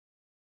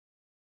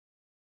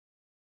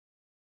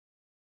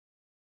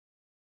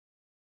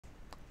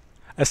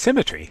A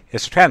symmetry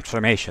is a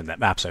transformation that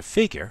maps a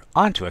figure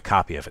onto a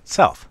copy of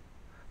itself.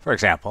 For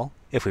example,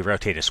 if we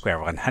rotate a square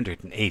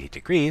 180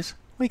 degrees,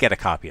 we get a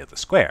copy of the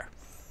square.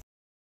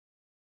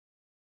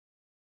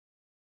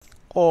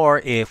 Or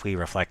if we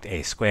reflect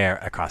a square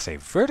across a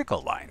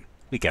vertical line,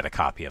 we get a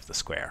copy of the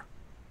square.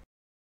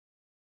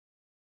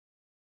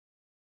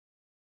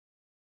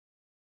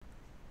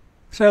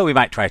 So we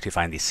might try to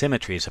find the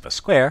symmetries of a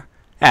square,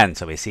 and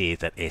so we see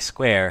that a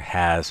square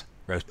has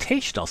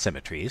rotational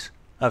symmetries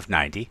of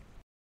 90,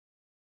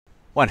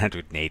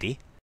 180,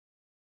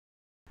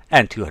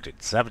 and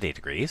 270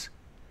 degrees.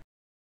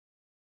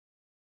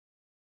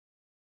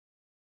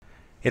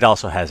 It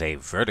also has a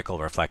vertical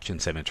reflection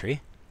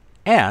symmetry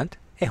and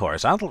a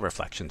horizontal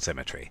reflection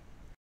symmetry.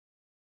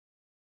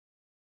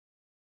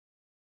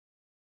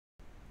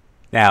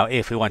 Now,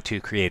 if we want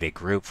to create a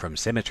group from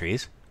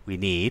symmetries, we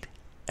need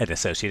an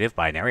associative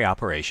binary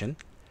operation,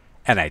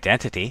 an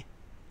identity,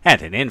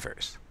 and an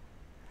inverse.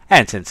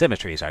 And since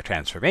symmetries are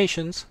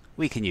transformations,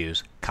 we can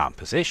use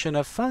composition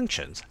of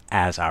functions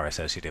as our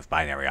associative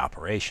binary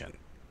operation.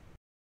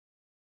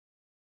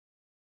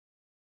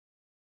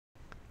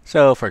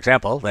 So, for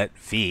example, let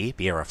V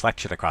be a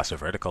reflection across a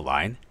vertical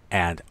line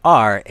and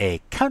R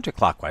a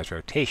counterclockwise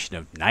rotation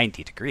of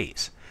 90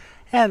 degrees.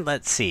 And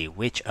let's see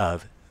which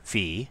of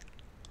V,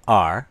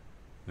 R,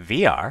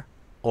 VR,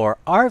 or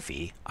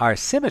RV are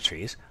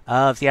symmetries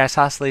of the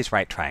isosceles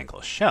right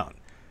triangles shown.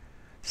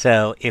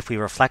 So if we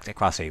reflect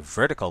across a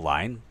vertical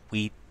line,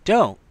 we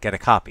don't get a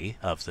copy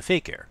of the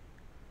figure.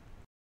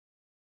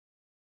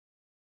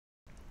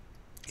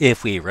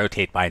 If we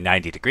rotate by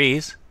 90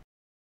 degrees,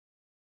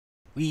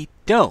 we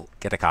don't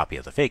get a copy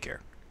of the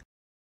figure.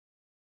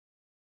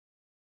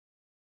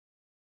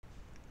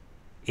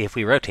 If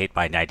we rotate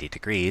by 90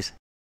 degrees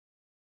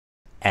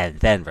and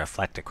then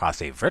reflect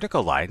across a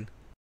vertical line,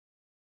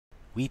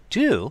 we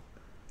do,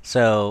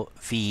 so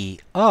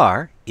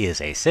VR is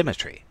a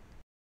symmetry.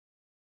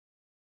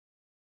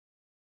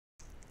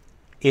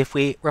 If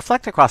we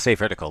reflect across a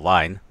vertical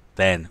line,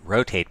 then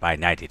rotate by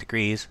 90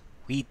 degrees,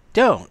 we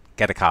don't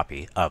get a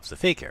copy of the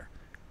figure.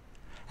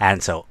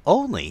 And so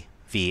only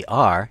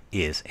VR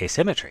is a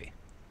symmetry.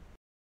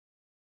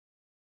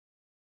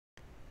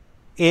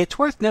 It's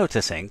worth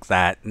noticing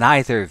that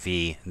neither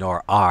V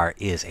nor R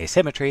is a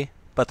symmetry,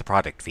 but the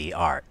product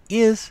VR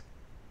is,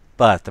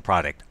 but the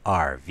product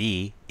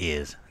RV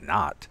is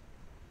not.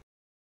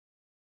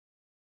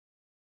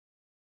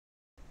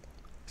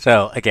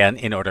 So again,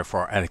 in order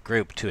for a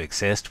group to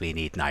exist, we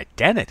need an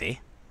identity.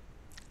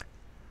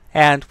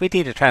 And we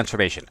need a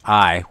transformation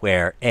I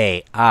where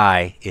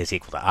AI is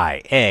equal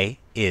to IA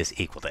is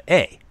equal to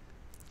A.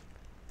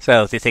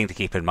 So the thing to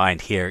keep in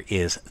mind here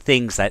is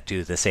things that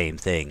do the same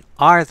thing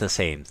are the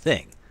same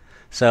thing.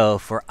 So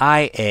for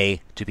IA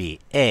to be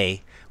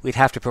A, we'd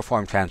have to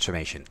perform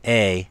transformation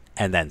A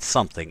and then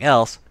something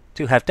else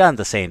to have done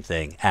the same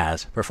thing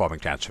as performing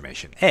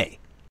transformation A.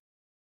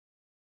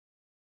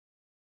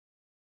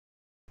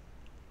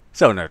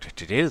 So in order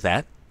to do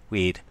that,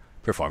 we'd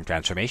perform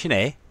transformation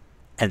A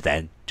and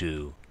then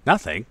do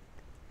nothing,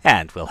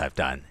 and we'll have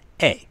done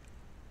A.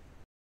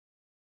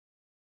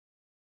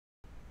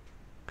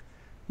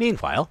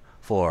 Meanwhile,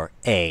 for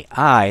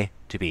AI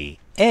to be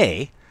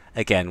A,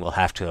 again, we'll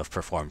have to have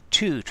performed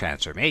two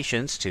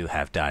transformations to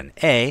have done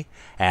A,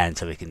 and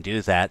so we can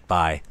do that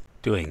by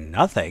doing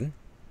nothing,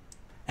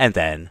 and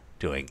then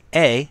doing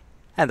A,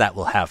 and that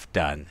will have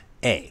done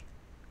A.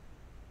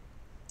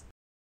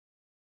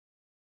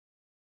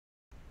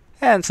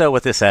 And so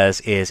what this says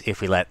is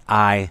if we let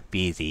I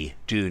be the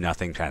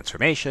do-nothing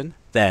transformation,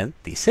 then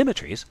the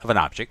symmetries of an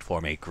object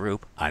form a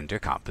group under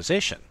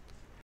composition.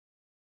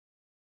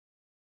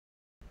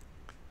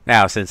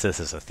 Now, since this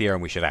is a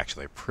theorem, we should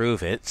actually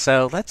prove it,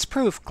 so let's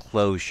prove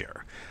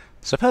closure.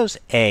 Suppose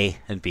A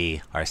and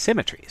B are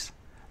symmetries.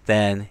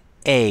 Then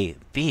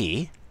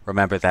AB,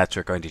 remember that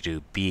we're going to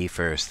do B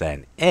first,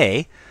 then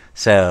A,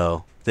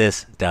 so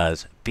this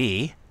does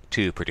B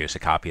to produce a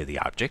copy of the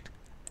object,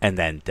 and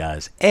then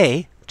does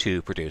A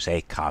to produce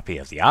a copy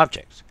of the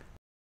object.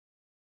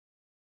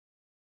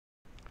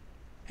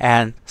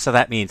 And so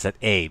that means that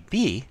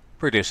AB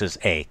produces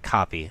a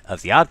copy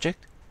of the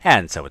object,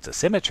 and so it's a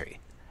symmetry.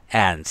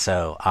 And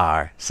so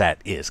our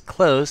set is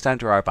closed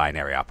under our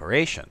binary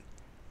operation.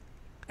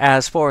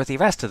 As for the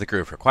rest of the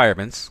group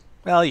requirements,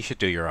 well, you should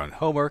do your own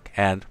homework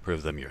and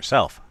prove them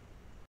yourself.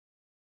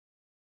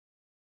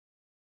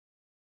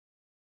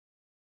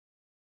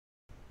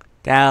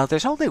 Now,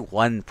 there's only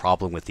one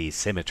problem with these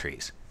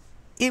symmetries.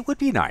 It would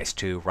be nice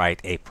to write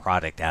a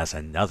product as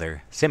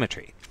another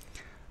symmetry.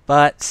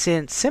 But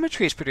since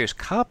symmetries produce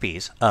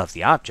copies of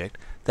the object,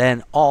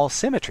 then all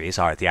symmetries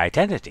are the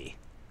identity.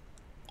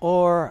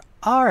 Or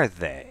are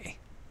they?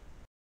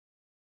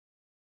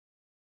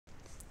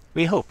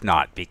 We hope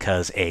not,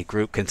 because a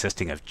group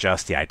consisting of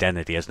just the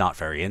identity is not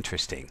very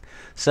interesting.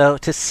 So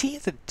to see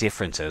the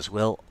differences,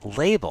 we'll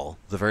label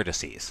the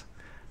vertices.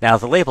 Now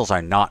the labels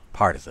are not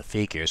part of the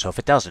figure, so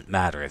it doesn't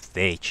matter if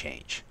they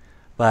change.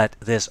 But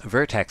this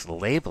vertex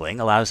labeling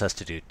allows us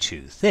to do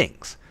two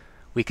things.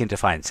 we can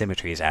define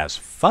symmetries as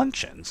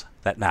functions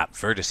that map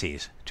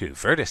vertices to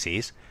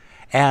vertices,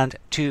 and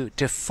to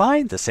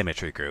define the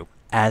symmetry group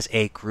as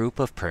a group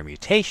of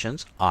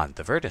permutations on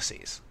the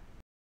vertices.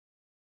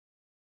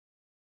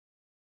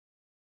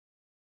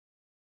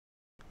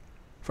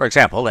 For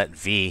example, let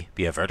V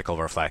be a vertical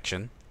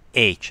reflection,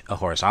 H a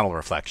horizontal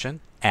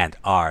reflection, and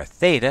R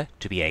theta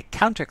to be a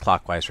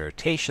counterclockwise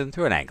rotation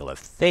through an angle of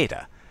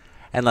theta.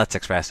 And let's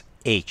express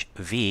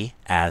HV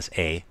as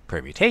a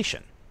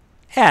permutation.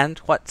 And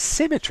what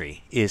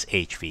symmetry is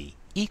HV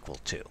equal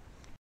to?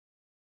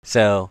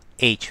 So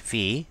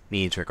HV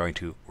means we're going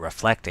to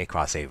reflect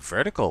across a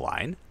vertical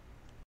line,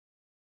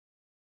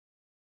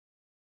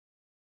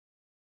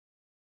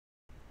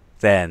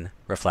 then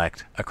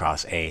reflect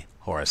across a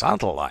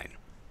horizontal line.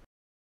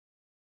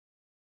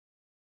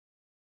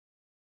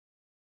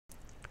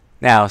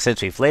 Now,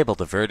 since we've labeled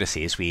the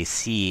vertices, we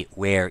see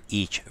where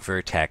each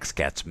vertex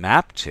gets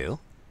mapped to.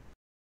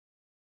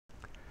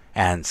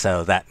 And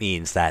so that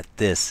means that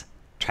this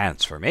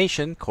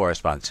transformation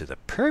corresponds to the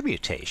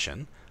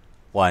permutation.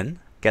 1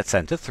 gets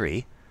sent to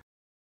 3,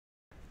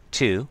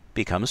 2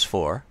 becomes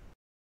 4,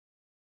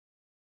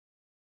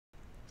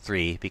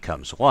 3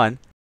 becomes 1,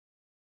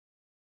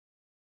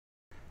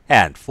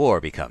 and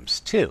 4 becomes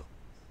 2.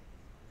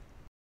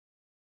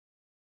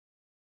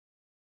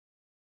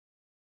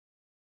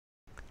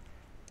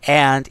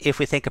 And if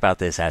we think about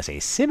this as a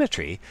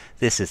symmetry,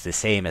 this is the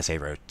same as a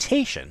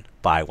rotation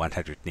by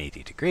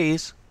 180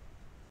 degrees.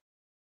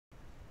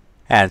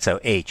 And so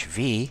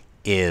HV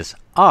is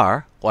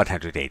R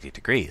 180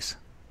 degrees.